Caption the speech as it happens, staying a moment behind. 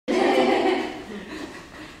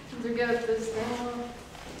get this down.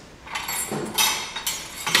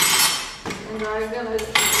 And I'm gonna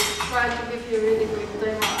try to give you a really quick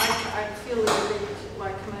demo. I feel a little bit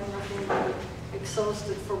like many of you might be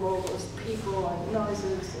exhausted from all those people and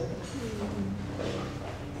noises.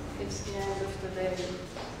 It's the end of the day.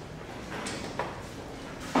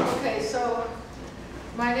 Okay, so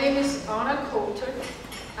my name is Coulter.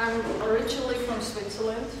 I'm originally from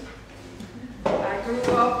Switzerland. I grew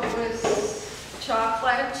up with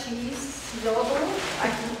chocolate, cheese, yodel.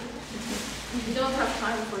 You don't have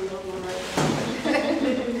time for yodel right now.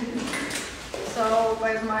 So,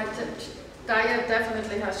 but my diet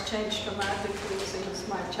definitely has changed dramatically since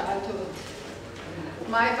my childhood.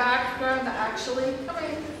 My background actually,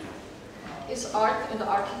 is art and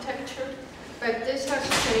architecture, but this has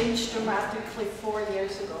changed dramatically 4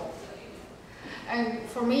 years ago. And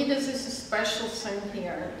for me, this is a special thing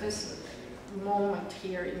here, this moment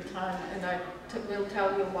here in time, and I will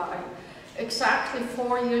tell you why. Exactly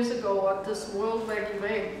 4 years ago at this World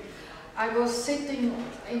Cuisine-say, I was sitting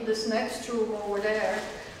in this next room over there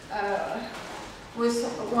with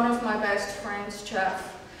one of my best friends,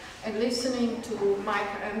 Jeff, and listening to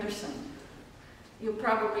Mike Anderson. You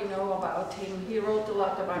probably know about him. He wrote a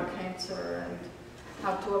lot about cancer and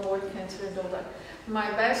how to avoid cancer and all that.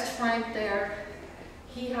 My best friend there,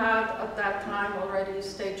 he had at that time already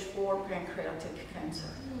stage 4 pancreatic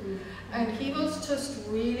cancer. And he was just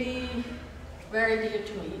really very dear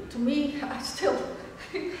to me. To me, I still,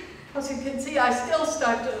 as you can see, I still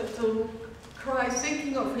start to cry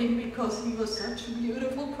thinking of him because he was such a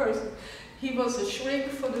beautiful person. He was a shrink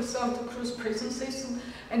for the Santa Cruz prison system,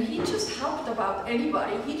 and he just helped about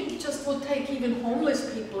anybody. He just would take even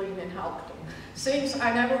homeless people in and help them. Things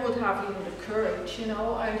I never would have even the courage, you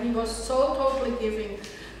know, and he was so totally giving.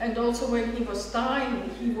 And also when he was dying,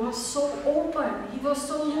 he was so open, he was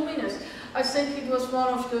so luminous. I think it was one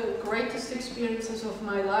of the greatest experiences of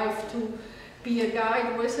my life to be a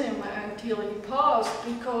guide with him until he passed,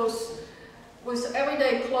 because with every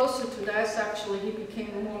day closer to death, actually, he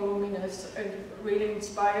became more luminous and really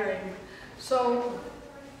inspiring. So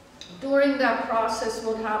during that process,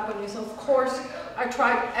 what happened is, of course, I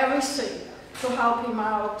tried everything to help him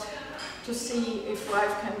out, to see if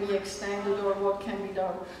life can be extended or what can be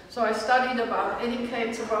done. So I studied about any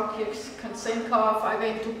cancer about you can think of. I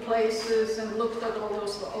went to places and looked at all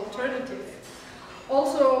those alternatives.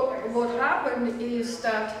 Also, what happened is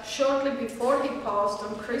that shortly before he passed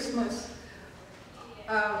on Christmas,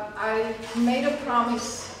 I made a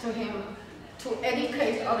promise to him to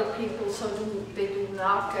educate other people so they do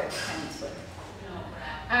not get cancer.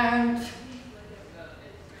 And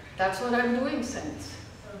that's what I'm doing since.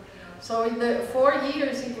 So in the 4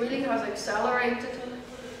 years, it really has accelerated.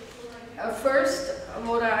 First,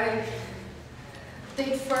 what I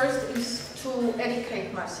did first is to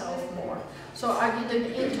educate myself more. So I did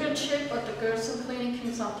an internship at the Gerson Clinic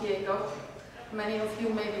in San Diego. Many of you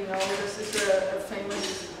maybe know this is a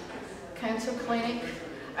famous cancer clinic.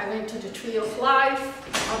 I went to the Tree of Life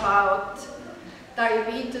about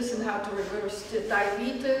diabetes and how to reverse the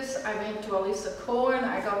diabetes. I went to Alyssa Cohen.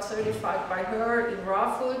 I got certified by her in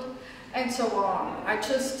raw food, and so on. I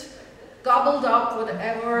just gobbled up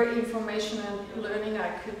whatever information and learning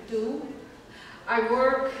I could do. I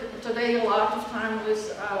work today a lot of time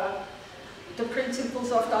with the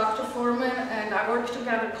principles of Dr. Foreman, and I work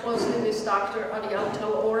together closely with Dr. Adiel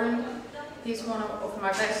Tel-Oren. He's one of my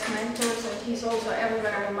best mentors, and he's also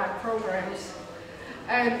everywhere in my programs.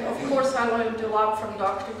 And of course, I learned a lot from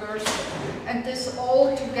Dr. Gerson. And this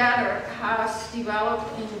all together has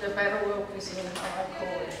developed in the Better World Cuisine, how I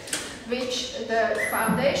call it. Which the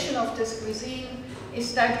foundation of this cuisine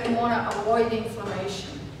is that you want to avoid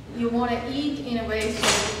inflammation. You want to eat in a way so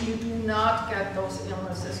that you do not get those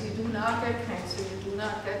illnesses. You do not get cancer, you do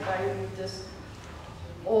not get diabetes.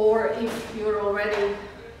 Or if you're already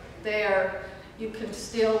there, you can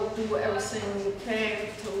still do everything you can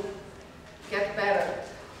to get better.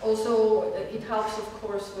 Also, it helps, of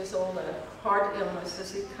course, with all the heart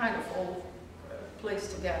illnesses. It kind of all plays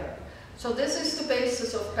together. So this is the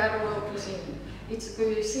basis of Better World Cuisine. It's a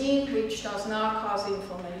cuisine which does not cause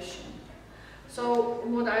inflammation. So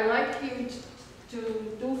what I like you to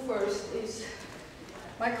do first is,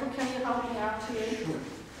 Michael, can you help me out here?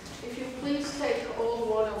 If you please take all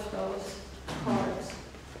one of those cards.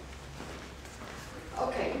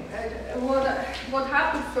 Okay, what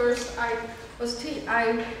happened first, I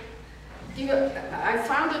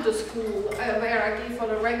founded a school where I give on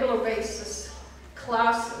a regular basis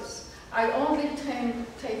classes. I only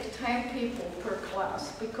take 10 people per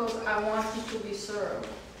class because I want you to be served.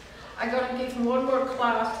 I'm going to give one more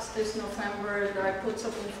class this November, and I put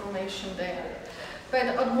some information there. But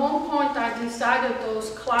at one point I decided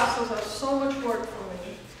those classes are so much work for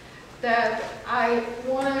me that I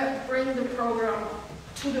want to bring the program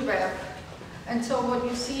to the web. And so what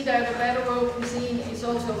you see there, the Better World Cuisine is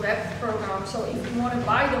also a web program. So if you want to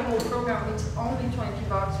buy the whole program, it's only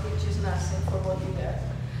 $20, which is nothing for what you get.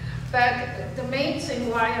 But the main thing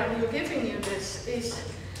why I'm giving you this is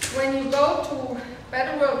when you go to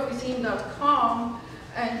betterworldcuisine.com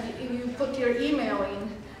and you put your email in,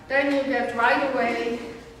 then you get right away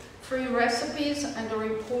free recipes and a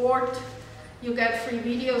report. You get free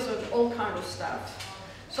videos of all kind of stuff.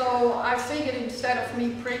 So I figured instead of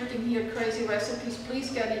me printing here crazy recipes,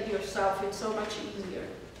 please get it yourself. It's so much easier.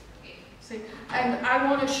 See? And I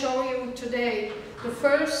want to show you today the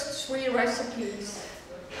first 3 recipes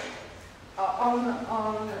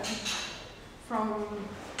from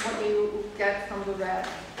what you get from the web.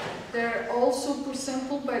 They're all super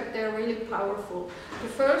simple, but they're really powerful. The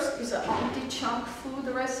first is an anti-junk food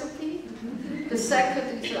recipe. The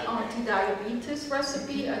second is an anti-diabetes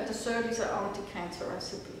recipe, and the third is an anti-cancer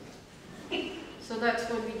recipe. So that's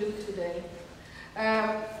what we do today.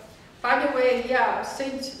 By the way, yeah,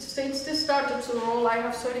 since this started to roll, I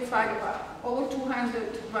have certified about over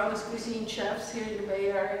 200 wellness cuisine chefs here in the Bay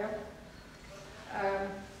Area.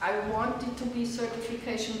 I wanted to be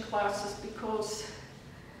certification classes because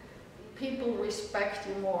people respect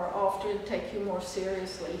you more after and take you more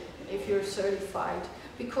seriously if you're certified.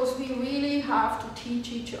 Because we really have to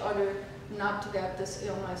teach each other not to get this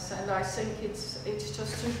illness, and I think it's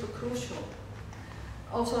just super crucial.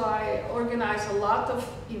 Also, I organize a lot of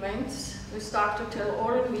events with Dr. Till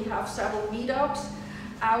Oren. We have several meetups.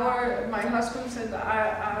 My husband and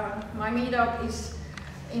my meetup is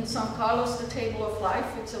in San Carlos, the Table of Life.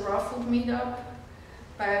 It's a raw food meetup,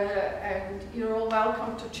 and you're all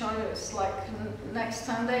welcome to join us. Like next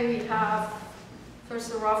Sunday, we have first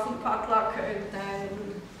the raw food potluck, and then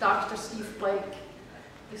Dr. Steve Blake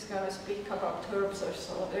is going to speak about herbs or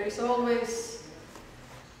so. There is always,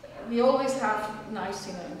 we always have nice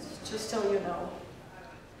events, just so you know.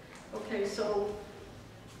 Okay, so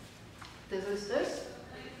this is this.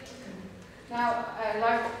 Now,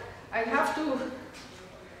 I have to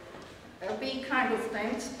be kind of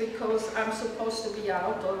tense because I'm supposed to be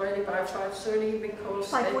out already by 5:30 because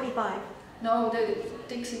 5:45. No,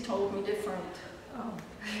 Dixie told me different. Oh.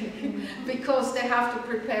 Because they have to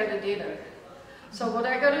prepare the dinner. So what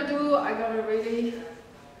I gotta do, I gotta really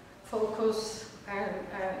focus,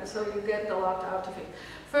 and so you get a lot out of it.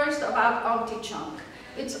 First, about anti-junk.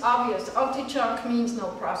 It's obvious. Anti-junk means no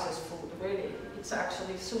processed food, really. It's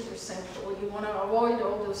actually super simple. You want to avoid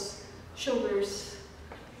all those sugars,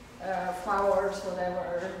 flours,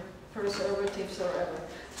 whatever, preservatives or whatever.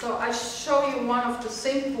 So I show you one of the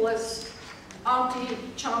simplest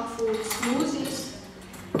anti-junk food smoothies.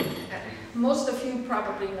 Most of you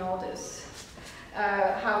probably know this,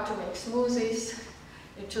 how to make smoothies.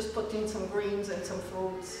 You just put in some greens and some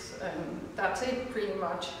fruits, and that's it pretty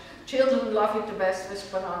much. Children love it the best with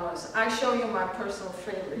bananas. I show you my personal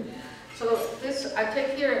favorite. So this, I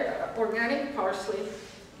take here organic parsley,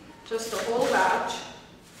 just a whole batch,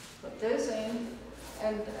 put this in,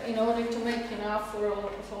 and in order to make enough for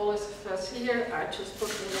all of us here, I just put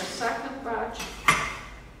in a second batch.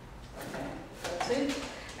 Okay, that's it.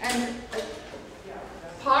 And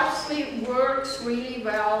parsley works really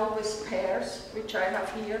well with pears, which I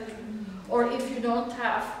have here, or if you don't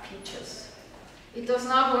have peaches. It does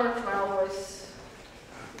not work well with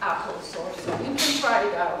apples or so. You can try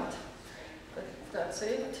it out, but that's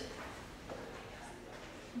it.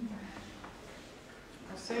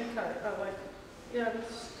 I think I like, yeah,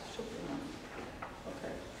 this should be enough.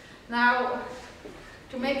 Okay. Now,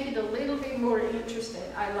 to make it a little bit more interesting,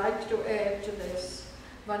 I like to add to this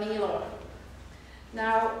vanilla.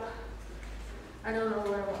 Now, I don't know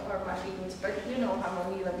where are my beans, but you know how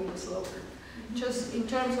vanilla beans look. Just in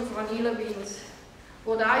terms of vanilla beans,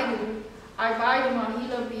 what I do, I buy the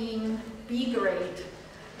vanilla bean B grade.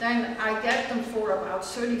 Then I get them for about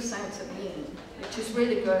 30 cents a bean, which is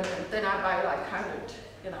really good. And then I buy like 100,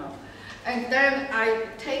 you know. And then I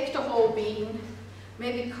take the whole bean,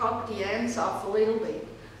 maybe cut the ends off a little bit,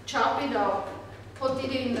 chop it up, put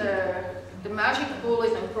it in the magic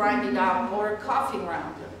bullet and grind it out, or a coffee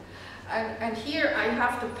grounder. And here I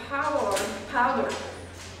have the powder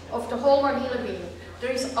of the whole vanilla bean.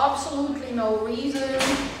 There is absolutely no reason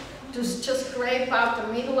to just scrape out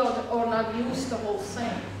the middle or not use the whole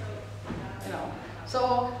thing, you know.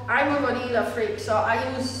 So I'm a vanilla freak, so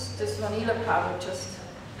I use this vanilla powder just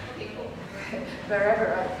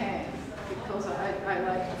wherever I can, because I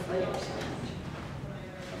like the flavor so much.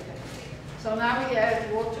 Okay. So now we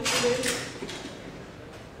add water to this.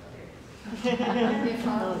 It's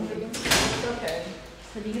okay.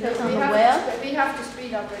 So do you get those on the web? We have to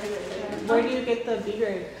speed up anyway. Where do you get the B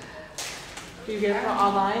grade? Do you get it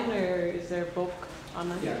online or is there a book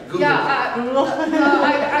online? Yeah, Google. Yeah,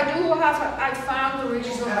 I do have, I found the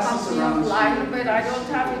original copy online, but I don't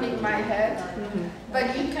have it in my head.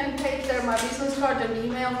 But you can take my business card and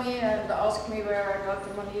email me and ask me where I got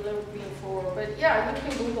the Manila bean for. But yeah, you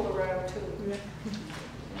can Google around too. Yeah.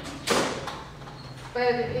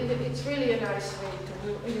 But it's really a nice way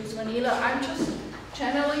to use vanilla. I'm just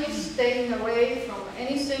generally staying away from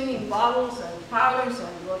anything in bottles and powders and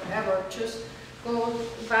whatever. Just go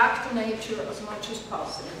back to nature as much as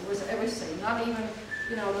possible with everything. Not even,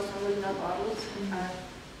 those vanilla bottles.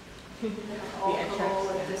 Alcohol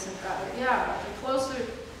and this and that. Yeah, the closer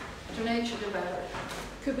to nature, the better.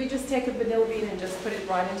 Could we just take a vanilla bean and just put it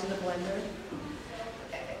right into the blender?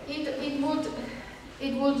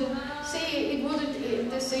 It wouldn't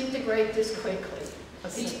disintegrate this quickly.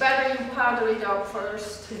 It's better you powder it up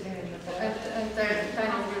first, and then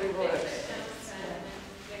it really works.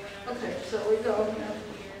 Okay, so we go.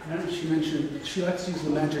 I know she mentioned she likes to use the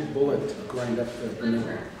magic bullet to grind up the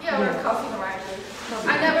vanilla. Yeah, we're coffee grinder.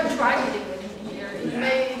 I never tried it in here.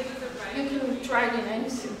 You can try it in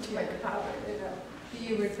anything to make a powder. Do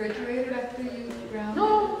you refrigerate it after you ground it?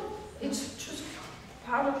 No, it's just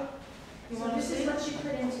powder. You So want to this see? is what you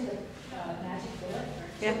put into the magic bullet?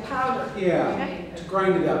 Yeah, powder. Yeah, to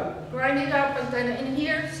grind it up. Grind it up, and then in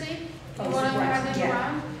here, see? You want to grind it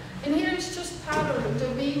around? In here it's just powder, the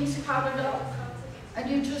beans powdered up. And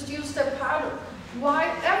you just use that powder. Why?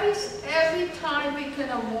 Every time we can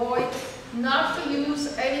avoid not to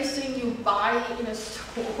use anything you buy in a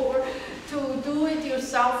store, to do it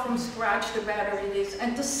yourself from scratch, the better it is.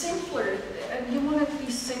 And the simpler, and you want it to be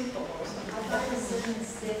simple also. I thought this was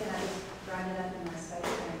stick and I just grind it up in my spice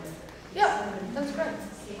grinder. Yeah, that's great.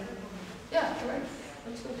 Yeah, correct.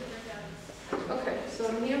 That's good. Okay, so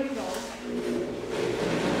here we go.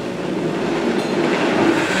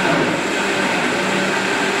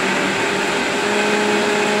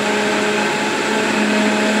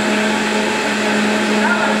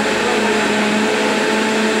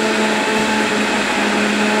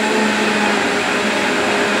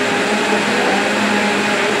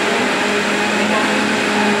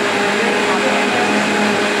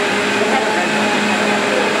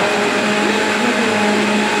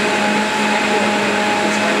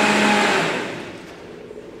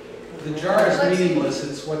 The jar is meaningless,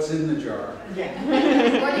 it's what's in the jar.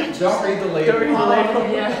 Well, you just- Don't read the label. Don't read the label.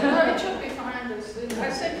 No, it should be fine. I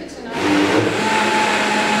think it's enough.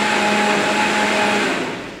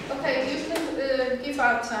 Okay, you can give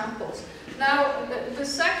out samples. Now, the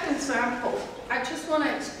second sample, I just want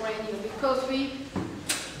to explain you because we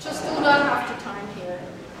just do not have the time here.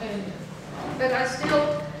 But I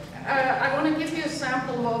still, I want to give you a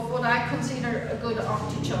sample of what I consider a good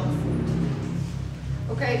artichoke food.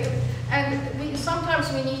 Okay, and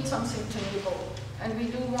sometimes we need something to nibble, and we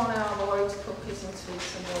do want to avoid cookies and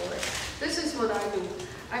sweets and all that. This is what I do.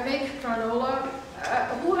 I make granola.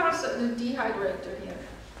 Who has a dehydrator here?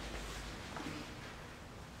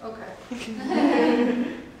 Okay.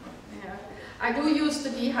 Yeah. I do use the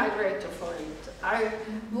dehydrator for it. I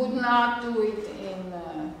would not do it in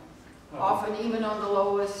often, even on the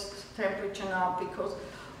lowest temperature now, because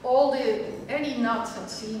any nuts and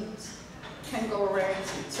seeds can go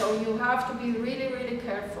rancid. So you have to be really, really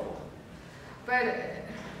careful. But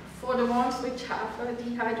for the ones which have a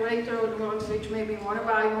dehydrator or the ones which maybe want to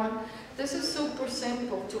buy one, this is super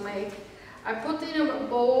simple to make. I put in a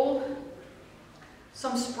bowl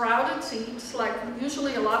some sprouted seeds, like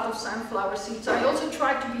usually a lot of sunflower seeds. I also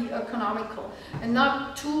try to be economical and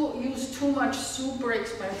not use too much super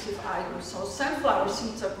expensive items. So sunflower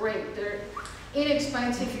seeds are great. They're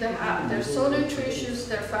inexpensive to have. They're so nutritious.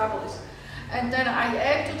 They're fabulous. And then I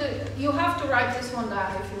add to you have to write this one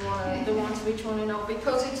down if you want the ones which want to know,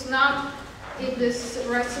 because it's not in this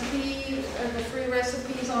recipe, the free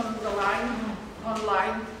recipes on the line,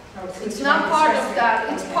 online. It's not part of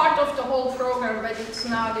that. It's part of the whole program, but it's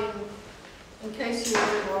not in case you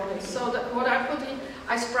really want it. So what I put in,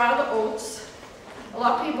 I sprout the oats. A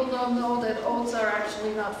lot of people don't know that oats are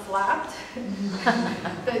actually not flat.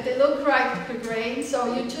 They look like a grain,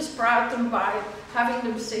 so you just sprout them by having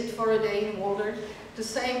them sit for a day in water. The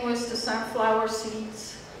same with the sunflower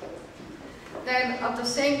seeds. Then at the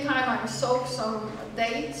same time I soak some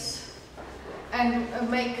dates and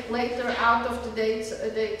make later out of the dates a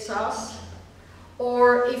date sauce.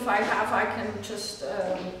 Or if I have, I can just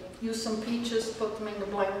use some peaches, put them in the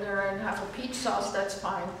blender and have a peach sauce, that's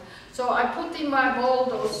fine. So I put in my bowl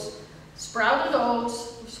those sprouted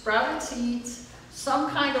oats, sprouted seeds,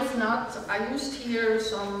 some kind of nut. I used here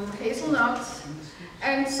some hazelnuts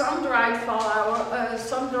and some dried flour,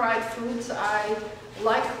 some dried fruits. I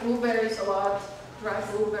like blueberries a lot, dried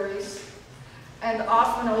blueberries, and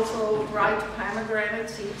often also dried pomegranate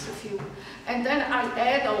seeds, a few. And then I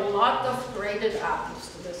add a lot of grated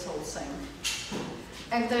apples to this whole thing.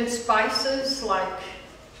 And then spices like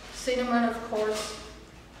cinnamon, of course,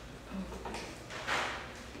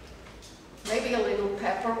 maybe a little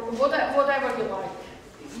pepper, whatever you like.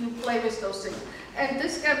 You play with those things. And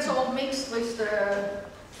this gets all mixed with the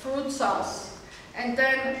fruit sauce. And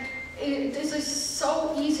then this is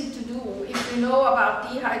so easy to do if you know about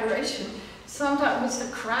dehydration. Sometimes with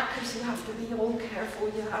the crackers you have to be all careful.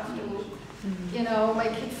 You have to, you know,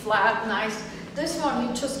 make it flat, nice. This one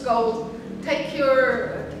you just go, take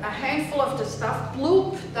a handful of the stuff,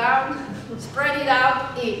 bloop down, spread it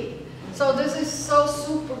out, in. So this is so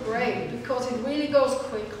super great because it really goes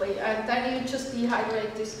quickly, and then you just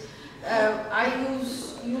dehydrate this. I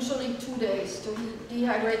use usually 2 days to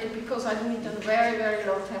dehydrate it because I do it at very, very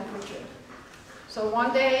low temperature. So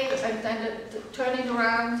 1 day, and then turn it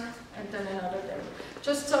around, and then another day.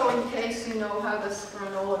 Just so in case you know how this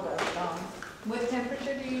granola goes down. What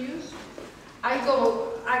temperature do you use? I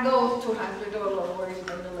go 200 or lower even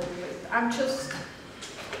a little bit. I'm just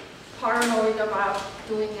paranoid about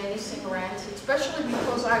doing anything rancid, especially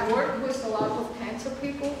because I work with a lot of cancer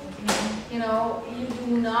people. You know, you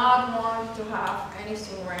do not want to have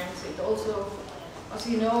anything rancid. Also, as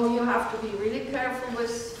you know, you have to be really careful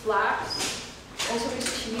with flax, also with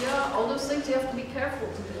chia, all those things you have to be careful.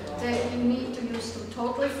 You need to use them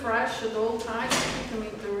totally fresh at all times. You can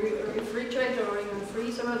make the refrigerator or even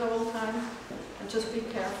freezer at all times, and just be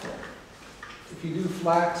careful. If you do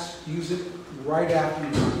flax, use it right after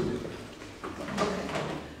you do it. Okay,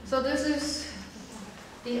 so this is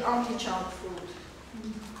the anti-junk food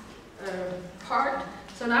part.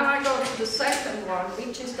 So now I go to the second one,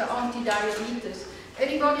 which is the anti-diabetes.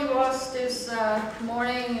 Anybody was this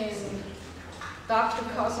morning in Dr.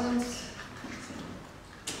 Cousin's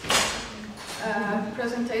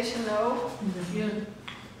presentation? No? You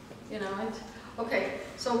know it? Okay,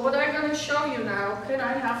 so what I'm going to show you now,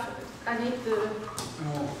 I need to,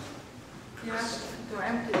 you have to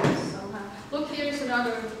empty this somehow. Look, here's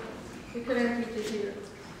another, you can empty it here.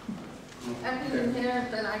 Empty it in here,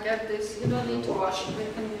 then I get this. You don't need to wash it,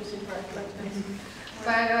 you can use it right like this.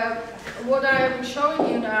 But what I'm showing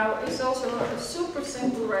you now is also a super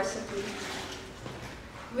simple recipe,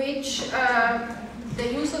 which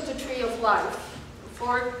they use at the Tree of Life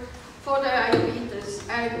for diabetes.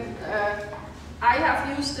 And I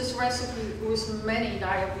have used this recipe with many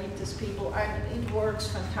diabetes people, and it works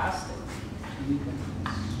fantastic. You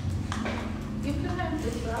can have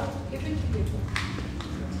this out, give it to people.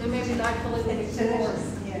 They maybe like a little bit more.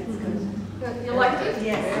 Yeah, it's good. You like it?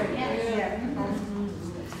 Yes.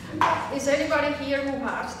 Yeah. Is anybody here who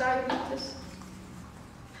has diabetes?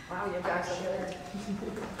 Wow, you guys are good.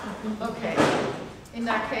 Okay. In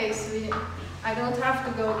that case, I don't have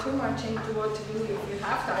to go too much into what to do if you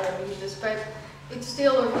have diabetes, but it's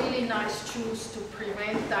still a really nice juice to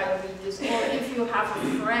prevent diabetes. Or if you have a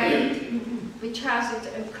friend which has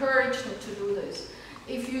it, encourage them to do this.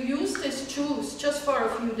 If you use this juice just for a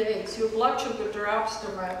few days, your blood sugar drops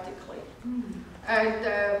dramatically. And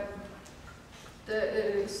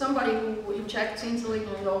somebody who injects insulin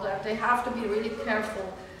and all that, they have to be really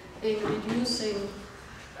careful in reducing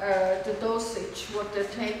the dosage, what they're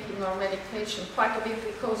taking or medication, quite a bit,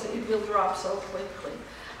 because it will drop so quickly.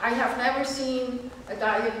 I have never seen a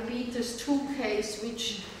diabetes 2 case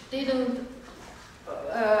which didn't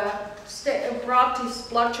brought his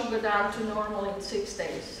blood sugar down to normal in 6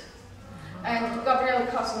 days. And Gabrielle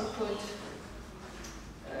Cousin could,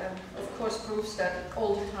 of course, proves that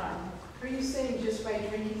all the time. Are you saying just by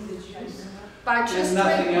drinking the juice? By just And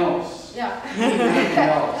nothing drinking- else. Yeah. Nothing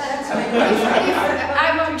else.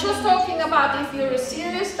 I'm just talking about if you're a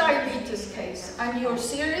serious diabetes case and you're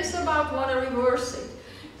serious about want to reverse it,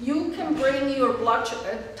 you can bring your blood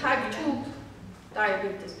sugar, type 2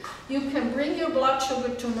 diabetes, you can bring your blood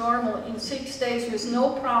sugar to normal in 6 days with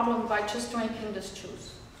no problem by just drinking this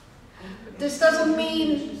juice. This doesn't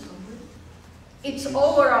mean it's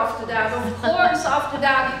over after that. Of course, after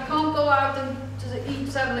that, you can't go out and eat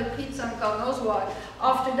suddenly pizza and God knows what.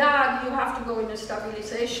 After that, you have to go in a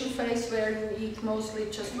stabilization phase where you eat mostly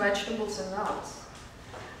just vegetables and nuts.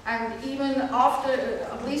 And even after,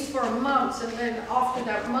 at least for a month, and then after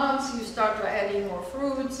that month, you start adding more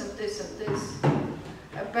fruits and this and this.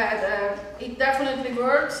 But it definitely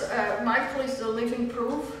works. Michael is the living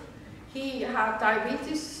proof. He had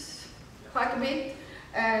diabetes quite a bit.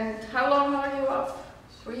 And how long are you off?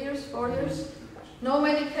 3 years, 4 years? No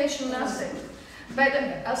medication, nothing.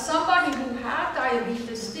 But somebody who had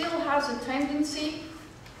diabetes still has a tendency,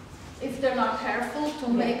 if they're not careful, to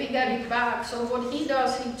maybe get it back. So what he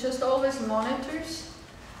does, he just always monitors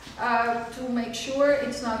to make sure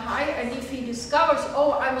it's not high. And if he discovers,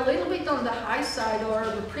 oh, I'm a little bit on the high side or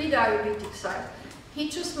the pre-diabetic side, he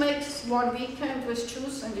just makes one weekend with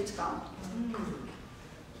juice and it's gone.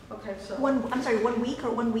 Okay, so. I'm sorry, 1 week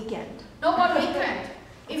or 1 weekend? No, one weekend.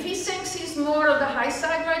 If he thinks he's more on the high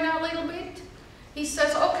side right now a little bit, he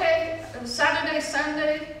says, okay, Saturday,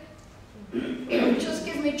 Sunday, just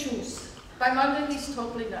give me juice. By Monday, he's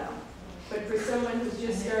totally down. But for someone who's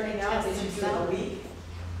just starting out, they should do it a week?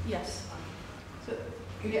 Yes. So,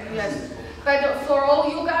 Yes. But for all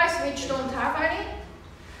you guys which don't have any,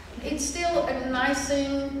 it's still a nice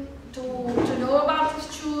thing to know about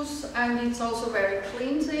this juice, and it's also very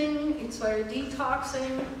cleansing, it's very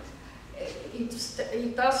detoxing.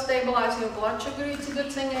 It does stabilize your blood sugar, it's a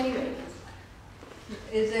good thing anyway.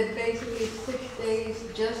 Is it basically 6 days,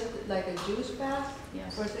 just like a juice fast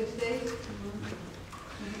Yes. for 6 days?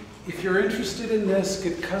 If you're interested in this,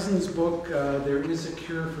 get Cousin's book, There is a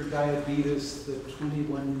Cure for Diabetes, the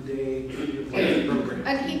 21-day life program.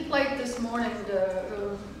 And he played this morning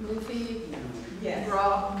the movie yes.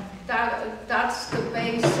 Raw. That's the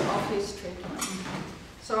base of his treatment.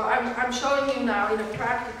 So I'm showing you now in a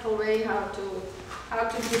practical way how to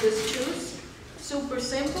do this juice. Super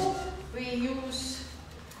simple. We use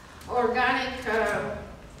organic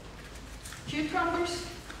cucumbers,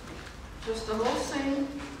 just the whole thing.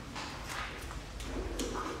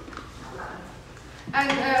 And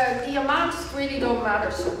the amounts really don't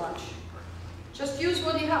matter so much. Just use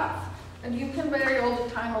what you have. And you can vary all the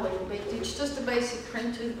time a little bit. It's just the basic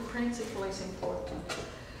principle is important.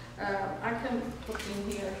 I can put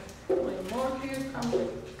in here a little more cucumber.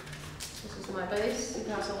 This is my base. It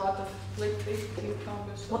has a lot of liquid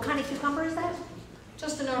cucumbers. What kind of cucumber is that?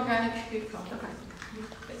 Just an organic cucumber. Okay.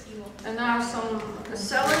 And now some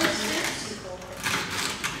celery sticks.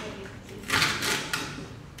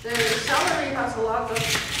 The celery has a lot of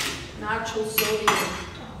natural sodium,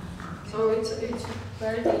 so it's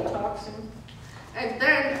very detoxing. And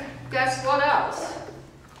then, guess what else?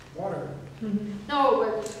 Water. No,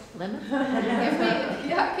 but Lemon?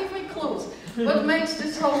 give me clues. What makes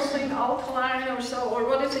this whole thing alkaline or so, or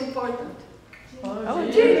what is important? Oh,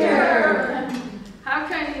 Ginger. How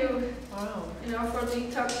can you, Wow. for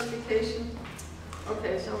detoxification?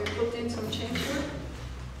 Okay, so we put in some ginger.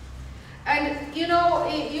 And you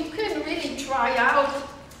can really try out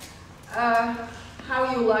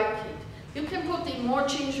how you like it. You can put in more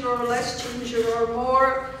ginger or less ginger or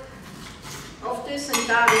more of this and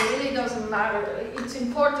that. It really doesn't matter. It's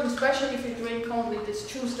important, especially if you drink only this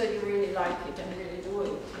juice, that you really like it and really do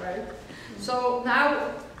it, right? So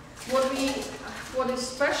now, what is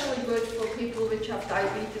especially good for people which have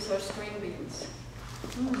diabetes are string beans.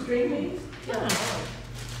 String beans? Yeah.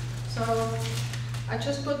 So I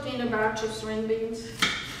just put in a batch of string beans.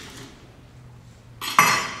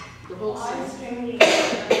 The whole thing. String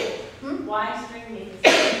beans? Why string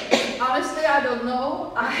beans? Honestly, I don't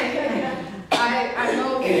know. I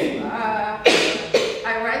know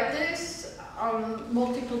I read this on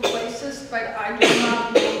multiple places, but I do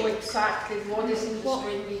not know exactly what is in the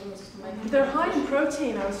string beans. They're high in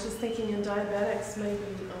protein. I was just thinking in diabetics, maybe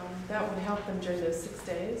that would help them during those 6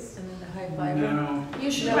 days. And then the high fiber? No. You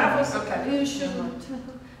should No. have as Okay. you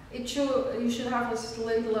should have as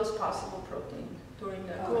little as possible protein during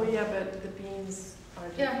that. Well, yeah, but the beans are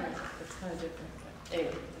Yeah. different. It's kind of different. But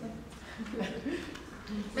anyway.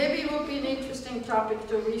 Maybe it would be an interesting topic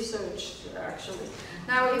to research, actually.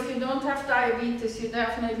 Now, if you don't have diabetes, you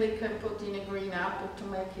definitely can put in a green apple to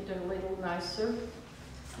make it a little nicer.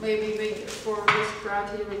 Maybe for this spread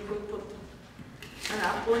here, we could put an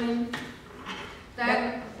apple in.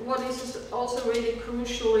 Then, what is also really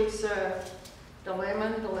crucial is the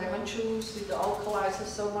lemon juice. It alkalizes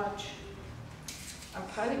so much. I'm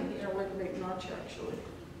cutting here a little bit much, actually.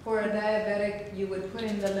 For a diabetic, you would put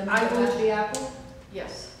in the lemon I would. and the apple?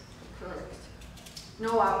 Yes, correct.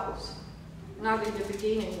 No apples. Not in the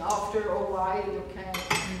beginning. After a while you can.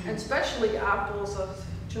 And especially apples, as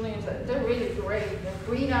Julian said, they're really great. And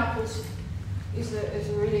green apples is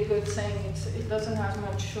a really good thing. It doesn't have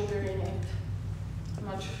much sugar in it.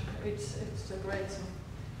 It's a great thing.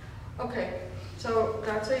 Okay, so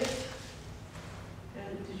that's it.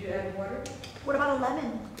 And did you add water? What about a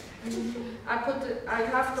lemon? I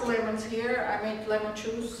have the lemons here. I made lemon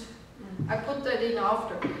juice. I put that in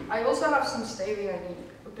after. I also have some stevia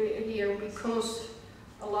in here because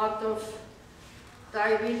a lot of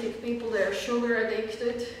diabetic people, they're sugar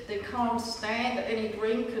addicted. They can't stand any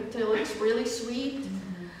drink until it's really sweet.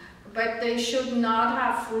 But they should not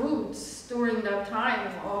have fruits during that time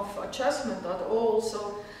of adjustment at all.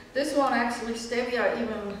 So this one actually, stevia,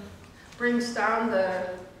 even brings down the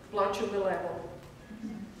blood sugar level.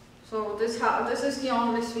 So this is the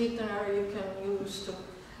only sweetener you can use to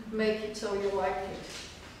make it so you like it.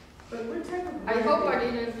 But what type of I water hope do I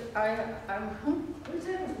you- didn't, What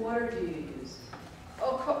type of water do you use?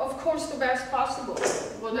 of course the best possible,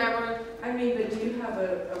 whatever. I mean, but do you have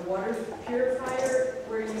a water purifier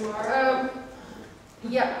where you are?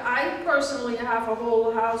 Yeah, I personally have a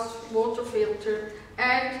whole house water filter,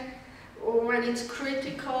 and when it's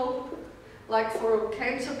critical, like for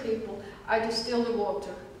cancer people, I distill the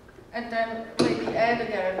water and then maybe add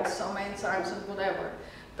again some enzymes and whatever.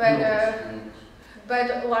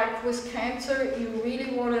 But like with cancer, you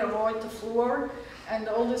really want to avoid the fluor and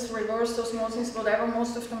all this reverse osmosis, whatever.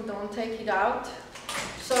 Most of them don't take it out.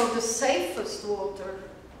 So the safest water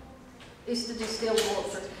is the distilled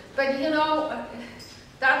water. But you know,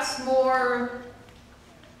 that's more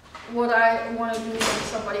what I want to do when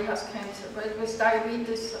somebody has cancer. But with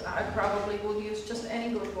diabetes, I probably would use just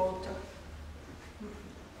any good water.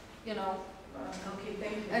 You know, Okay,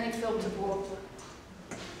 thank you. any filtered water.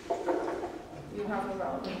 You have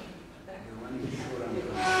around it.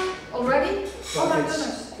 Already? Oh my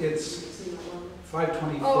goodness. It's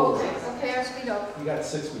 5:24. Oh, okay, okay, I speed up. You got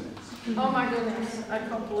 6 minutes. Oh my goodness, I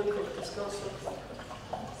can't believe it, this goes so quick.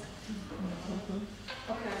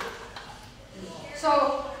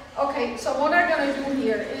 Okay. So what I'm gonna do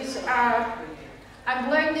here is, I'm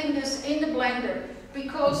blending this in the blender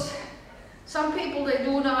because some people, they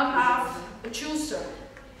do not have a juicer.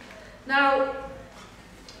 Now,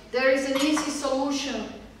 there is an easy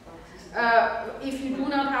solution. If you do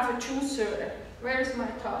not have a juicer, where is my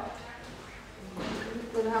top?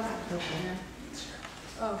 What happened?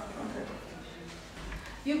 Oh, okay.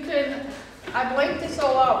 You can, I blend this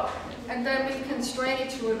all up, and then we can strain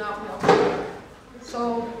it through an up milk.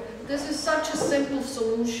 So this is such a simple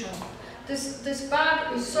solution. This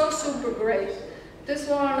bag is so super great. This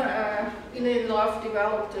one, Elaine Love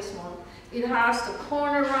developed this one. It has the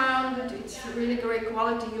corner round, it's really great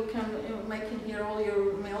quality. You can make in here all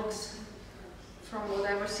your milks from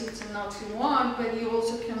whatever seeds and nuts you want, but you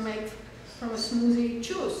also can make from a smoothie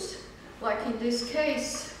juice. Like in this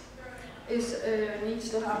case, needs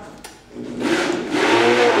to happen.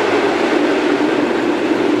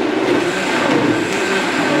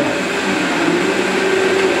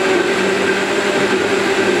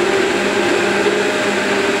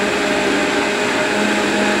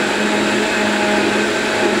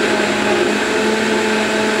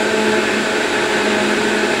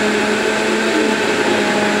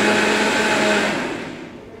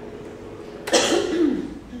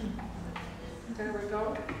 There we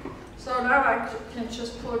go. So now I can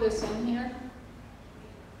just pour this in here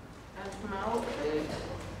and melt it.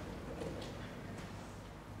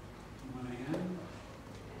 Want a hand?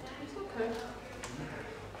 It's okay.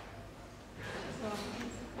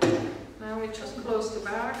 So now we just close the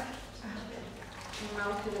bag and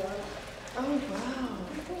melt it out. Oh, wow.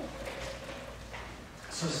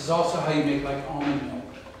 So this is also how you make like almond milk.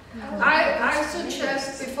 I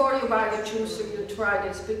suggest before you buy the juicer, you try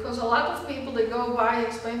this, because a lot of people, they go buy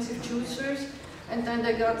expensive juicers and then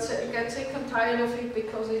they get sick and tired of it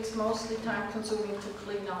because it's mostly time consuming to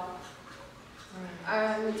clean up.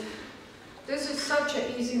 And this is such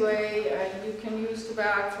an easy way, and you can use the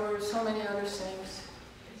bag for so many other things.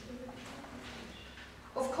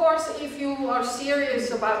 Of course, if you are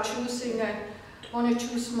serious about choosing and want to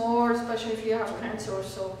choose more, especially if you have cancer or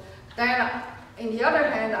so, then on the other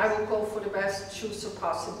hand, I will go for the best juicer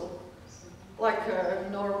possible, like a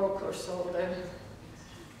Norwalk or so. Then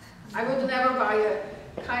I would never buy a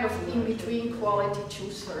kind of in-between quality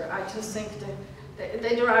juicer. I just think that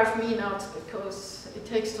they drive me nuts because it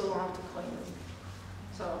takes too long to clean them.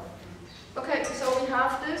 So, okay, so we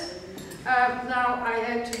have this. Now I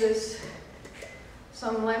add to this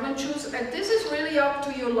some lemon juice, and this is really up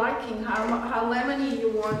to your liking, how lemony you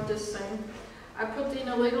want this thing. I put in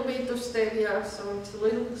a little bit of stevia, so it's a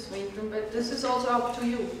little sweet, but this is also up to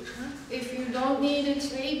you. If you don't need it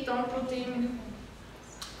sweet, don't put any.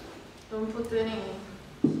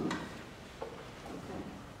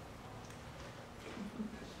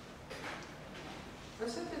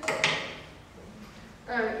 That's it.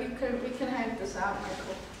 We can hand this out,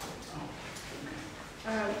 Michael.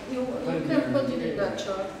 You can put it in that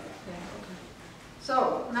jar.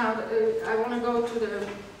 So now I want to go to the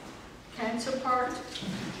cancer part.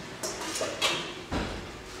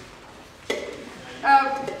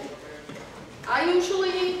 I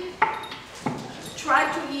usually try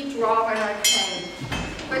to eat raw when I can,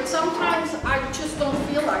 but sometimes I just don't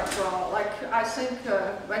feel like raw. Like I think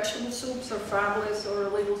vegetable soups are fabulous, or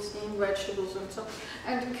little steamed vegetables and so.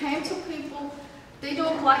 And cancer people, they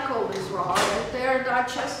don't like all this raw. Their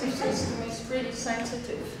digestive system is pretty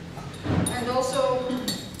sensitive, and also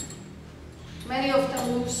many of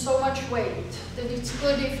them lose so much weight that it's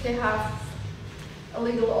good if they have a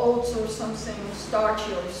little oats or something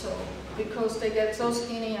starchy or so, because they get so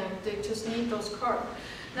skinny and they just need those carbs.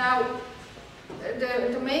 Now,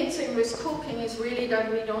 the main thing with cooking is really that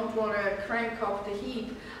we don't want to crank up the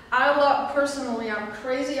heat. Personally, I'm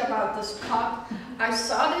crazy about this pot. I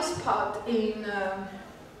saw this pot in,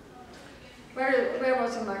 where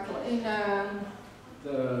was it, Michael? In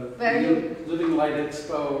The Living Light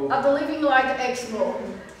Expo. At the Living Light Expo.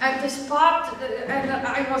 And this pot, and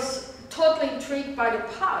I was totally intrigued by the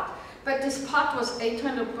pot, but this pot was $800.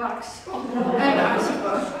 And I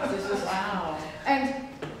was Wow.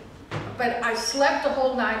 But I slept the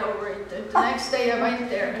whole night over it. The next day I went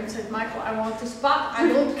there and said, Michael, I want this pot. I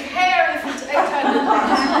don't care if it's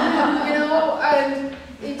 $800. You know, and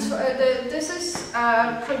it's, this is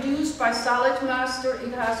produced by Salad Master.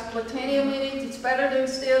 It has platinum in it. It's better than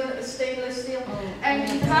stainless steel. And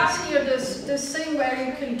it has here this thing where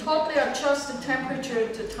you can totally adjust the temperature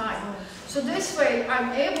at the time. So this way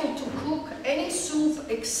I'm able to cook any soup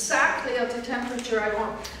exactly at the temperature I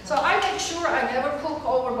want. So I make sure I never cook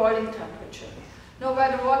over boiling temperature, no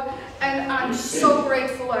matter what. And I'm so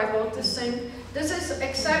grateful I bought this thing. This is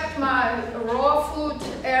except my raw food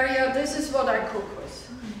area, this is what I cook with.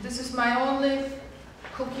 This is my only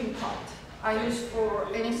cooking pot I use for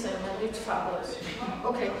anything, and it's fabulous.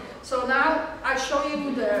 Okay, so now I show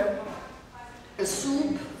you the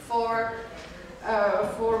soup for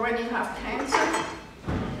when you have cancer.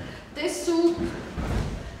 This soup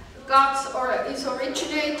is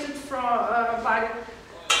originated from by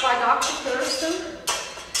Dr. Gersten,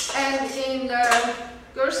 and in the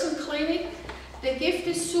Gersten Clinic they give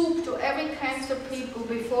this soup to every cancer people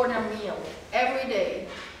before their meal every day.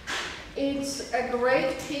 It's a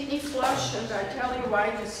great kidney flush, and I'll tell you why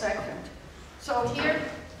in a second. So here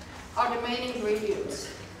are the main ingredients.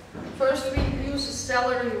 First we use a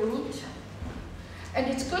celery root. And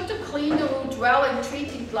it's good to clean the root well and treat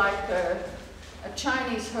it like a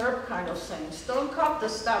Chinese herb kind of things. Don't cut the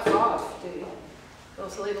stuff off,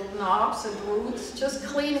 those little knobs and roots. Just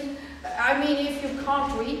clean. I mean, if you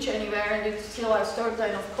can't reach anywhere and it still has dirt,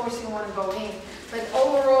 then of course you want to go in. But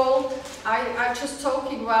overall, I just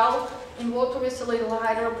soak it well in water with a little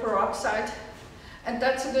hydroperoxide. And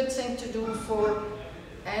that's a good thing to do for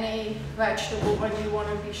any vegetable when you want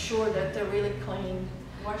to be sure that they're really clean.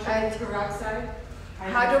 What's hydroperoxide?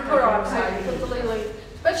 Hydroperoxide, put a little,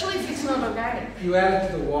 especially if it's not organic. You add it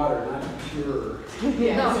to the water, not pure.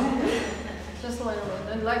 Yes. No, just a little bit,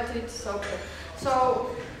 and let it soak it. So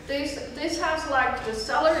this has like the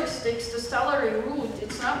celery sticks, the celery root.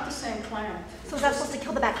 It's not the same plant. So is that supposed to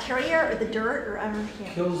kill the bacteria or the dirt, or I don't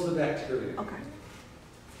understand? Kills the bacteria. Okay.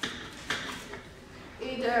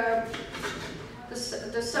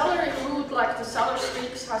 The celery root, like the celery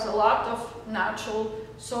sticks, has a lot of natural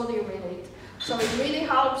sodium in it. So it really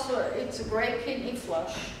helps, it's a great kidney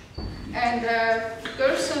flush. And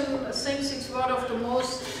Gersten thinks it's one of the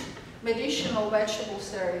most medicinal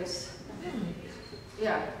vegetables there is.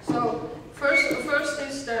 Yeah, so first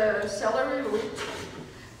is the celery root.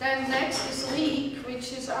 Then next is leek,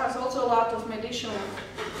 which has also a lot of medicinal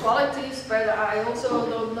qualities, but I also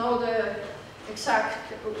don't know the exact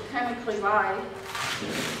chemically why.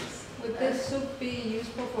 Would this soup be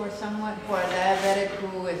useful for someone for a diabetic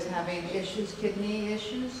who is having issues, kidney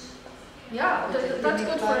issues? Yeah, that's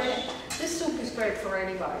good for flush? this soup is great for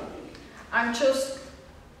anybody. I'm just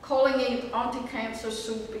calling it anti-cancer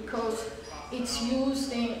soup because it's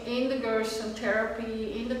used in the Gersten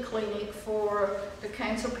therapy, in the clinic for the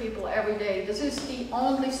cancer people every day. This is the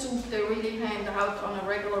only soup they really hand out on a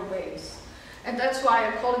regular basis. And that's why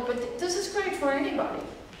I call it, but this is great for anybody.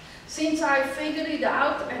 Since I figured it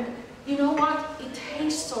out, and you know what? It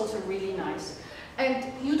tastes also really nice. And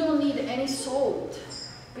you don't need any salt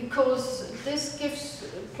because this gives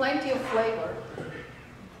plenty of flavor.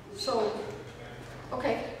 So,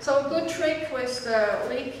 okay, so a good trick with the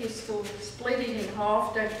leek is to split it in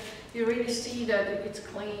half, that you really see that it's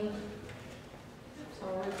clean. So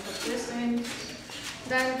we'll put this in.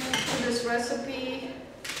 Then in this recipe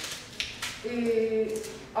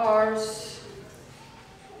are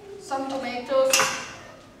some tomatoes.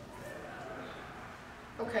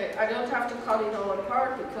 Okay, I don't have to cut it all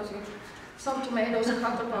apart because some tomatoes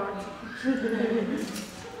cut apart.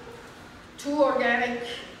 2 organic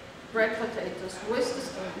red potatoes with the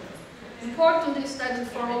skin. Important is that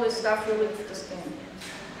for all this stuff you leave the skin.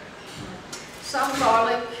 Some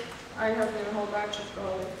garlic. I have here a whole batch of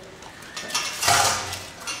garlic.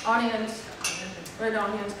 Onions, red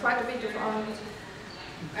onions, quite a bit of onions.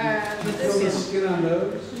 And You kill the skin on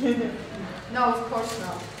those? no, of course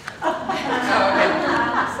not.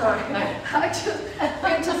 Sorry.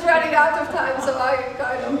 I'm just running out of time, so I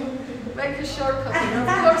kind of make a shortcut. Of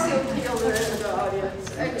course you'll kill the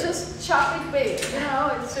audience. And just chop it big,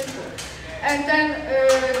 it's simple. And then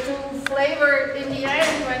to flavor in the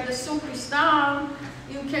end, when the soup is done,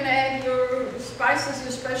 you can add your spices you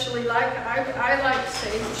especially like. I like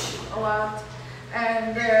sage a lot,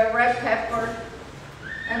 and red pepper,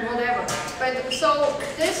 and whatever. But so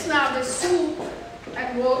this now, the soup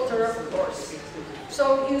and water, of course.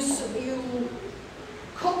 So you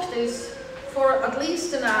cook this for at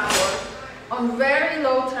least an hour on very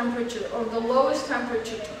low temperature, or the lowest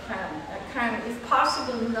temperature you can, if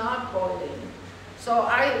possible, not boiling. So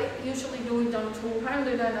I usually do it on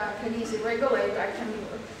 200, and I can easily regulate. I can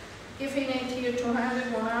give in it here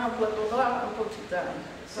 200, 1 hour, blah, blah, blah, and put it down.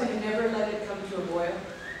 So you never let it come to a boil?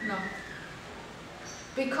 No.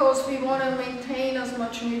 Because we want to maintain as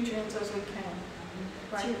much nutrients as we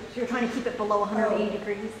can. So you're trying to keep it below 180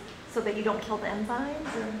 degrees so that you don't kill the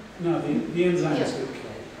enzymes? Or? No, the enzymes Yes. get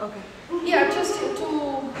killed. Okay. Yeah, just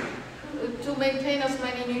to maintain as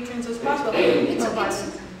many nutrients as possible.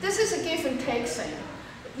 This is a give and take thing.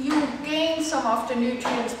 You gain some of the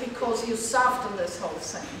nutrients because you soften this whole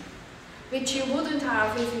thing, which you wouldn't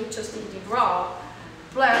have if you just eat it raw.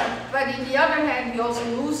 But on the other hand, you also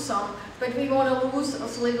lose some, but we want to lose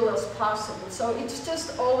as little as possible. So it's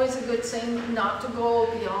just always a good thing not to go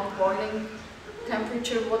beyond boiling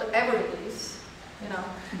temperature, whatever it is,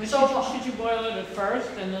 But So should you boil it at first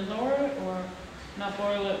and then lower it, or not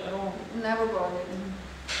boil it at all? never boil it.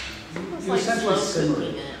 You essentially simmer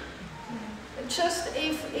it. Just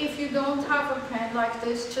if you don't have a pan like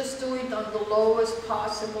this, just do it on the lowest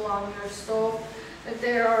possible on your stove.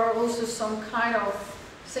 There are also some kind of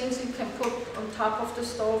things you can put on top of the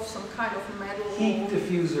stove, some kind of metal Heat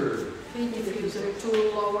diffuser. heat diffuser to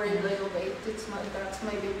lower it a little bit. That's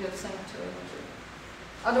maybe a good thing too.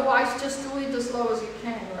 Otherwise, just do it as low as you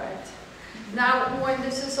can, right? Now, when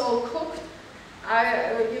this is all cooked,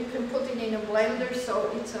 you can put it in a blender,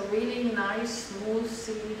 so it's a really nice,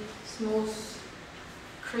 smooth,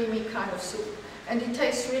 creamy kind of soup. And it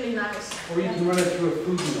tastes really nice. Or you can run it through a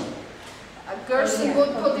food mill. Gerson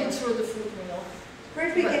would put it through the food mill. Where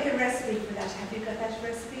did we get the recipe for that? Have you got that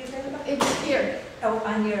recipe available? It's here. Oh,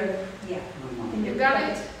 on your, yeah. in You your got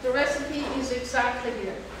website. it? The recipe is exactly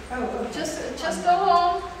here. Oh, okay. Just go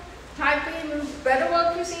home, type in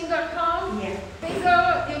betterworldcuisine.com. Yeah.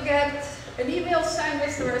 Bingo, you get an email sent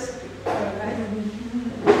with the recipe.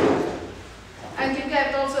 And you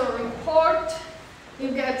get also a report.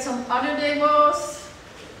 You get some other demos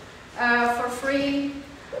for free,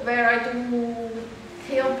 where I do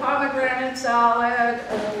kale pomegranate salad,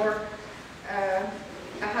 or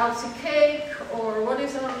a healthy cake, or what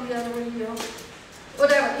is on the other video?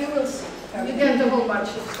 Whatever, you will see. You get a whole bunch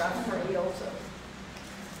of stuff free also.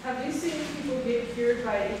 Have you seen people get cured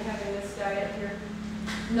by having this diet here?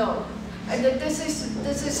 No, and this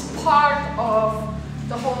is part of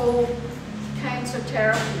the whole cancer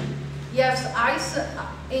therapy. Yes,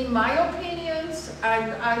 in my opinions,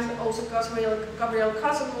 and I also Gabrielle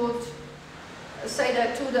Cousin would say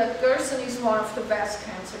that too, that Gerson is one of the best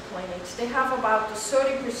cancer clinics. They have about the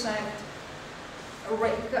 30%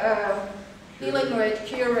 healing rate,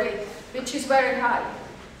 cure rate, which is very high.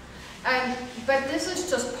 But this is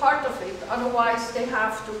just part of it. Otherwise, they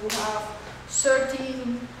have to have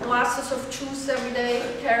 13 glasses of juice every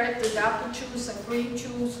day, carrot and apple juice and green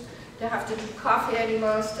juice. They have to do coffee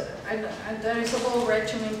enemas, and there is a whole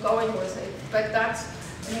regimen going with it. But that's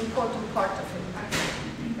an important part of it.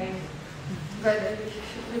 Thank you. But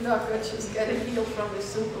you're not going to just get a heal from the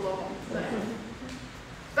soup alone.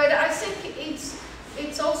 But I think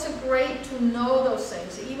it's also great to know those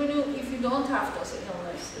things, even if you don't have those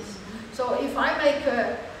illnesses. So if I make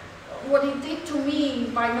what it did to me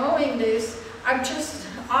by knowing this, I'm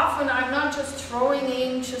not just throwing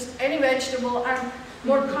in just any vegetable. I'm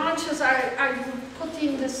more conscious. I put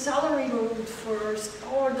in the celery root first,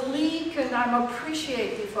 or the leek, and I'm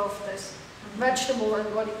appreciative of this vegetable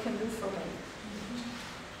and what it can do for me.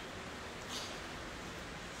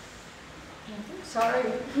 Sorry.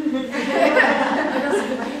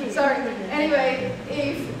 Sorry. Anyway,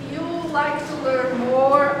 if you like to learn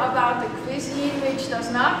more about the cuisine which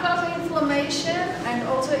does not cause inflammation, and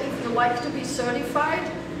also if you like to be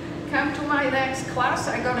certified, come to my next class.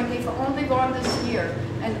 I'm gonna give only one this year,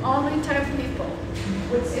 and only 10 people.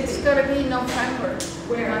 It's gonna be in November.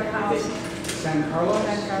 Where? My house. San Carlos?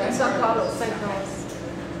 In San Carlos. St. Carlos.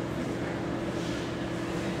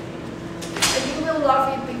 And you will love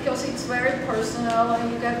it because it's very personal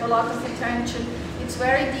and you get a lot of attention. It's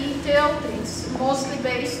very detailed. It's mostly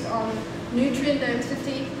based on nutrient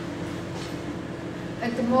density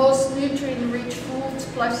and the most nutrient-rich foods,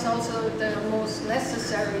 plus also the most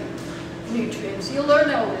necessary nutrients. You learn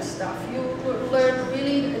all this stuff. You learn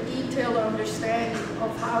really a detailed understanding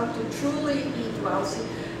of how to truly eat wealthy.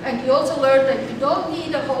 And you also learn that you don't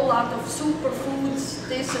need a whole lot of superfoods,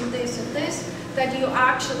 this and this and this, that you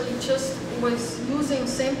actually just with using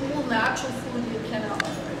simple natural food you can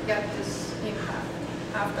get this impact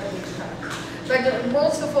after each time. But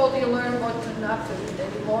most of all you learn what not to eat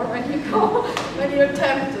anymore when you go, when you're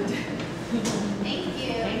tempted.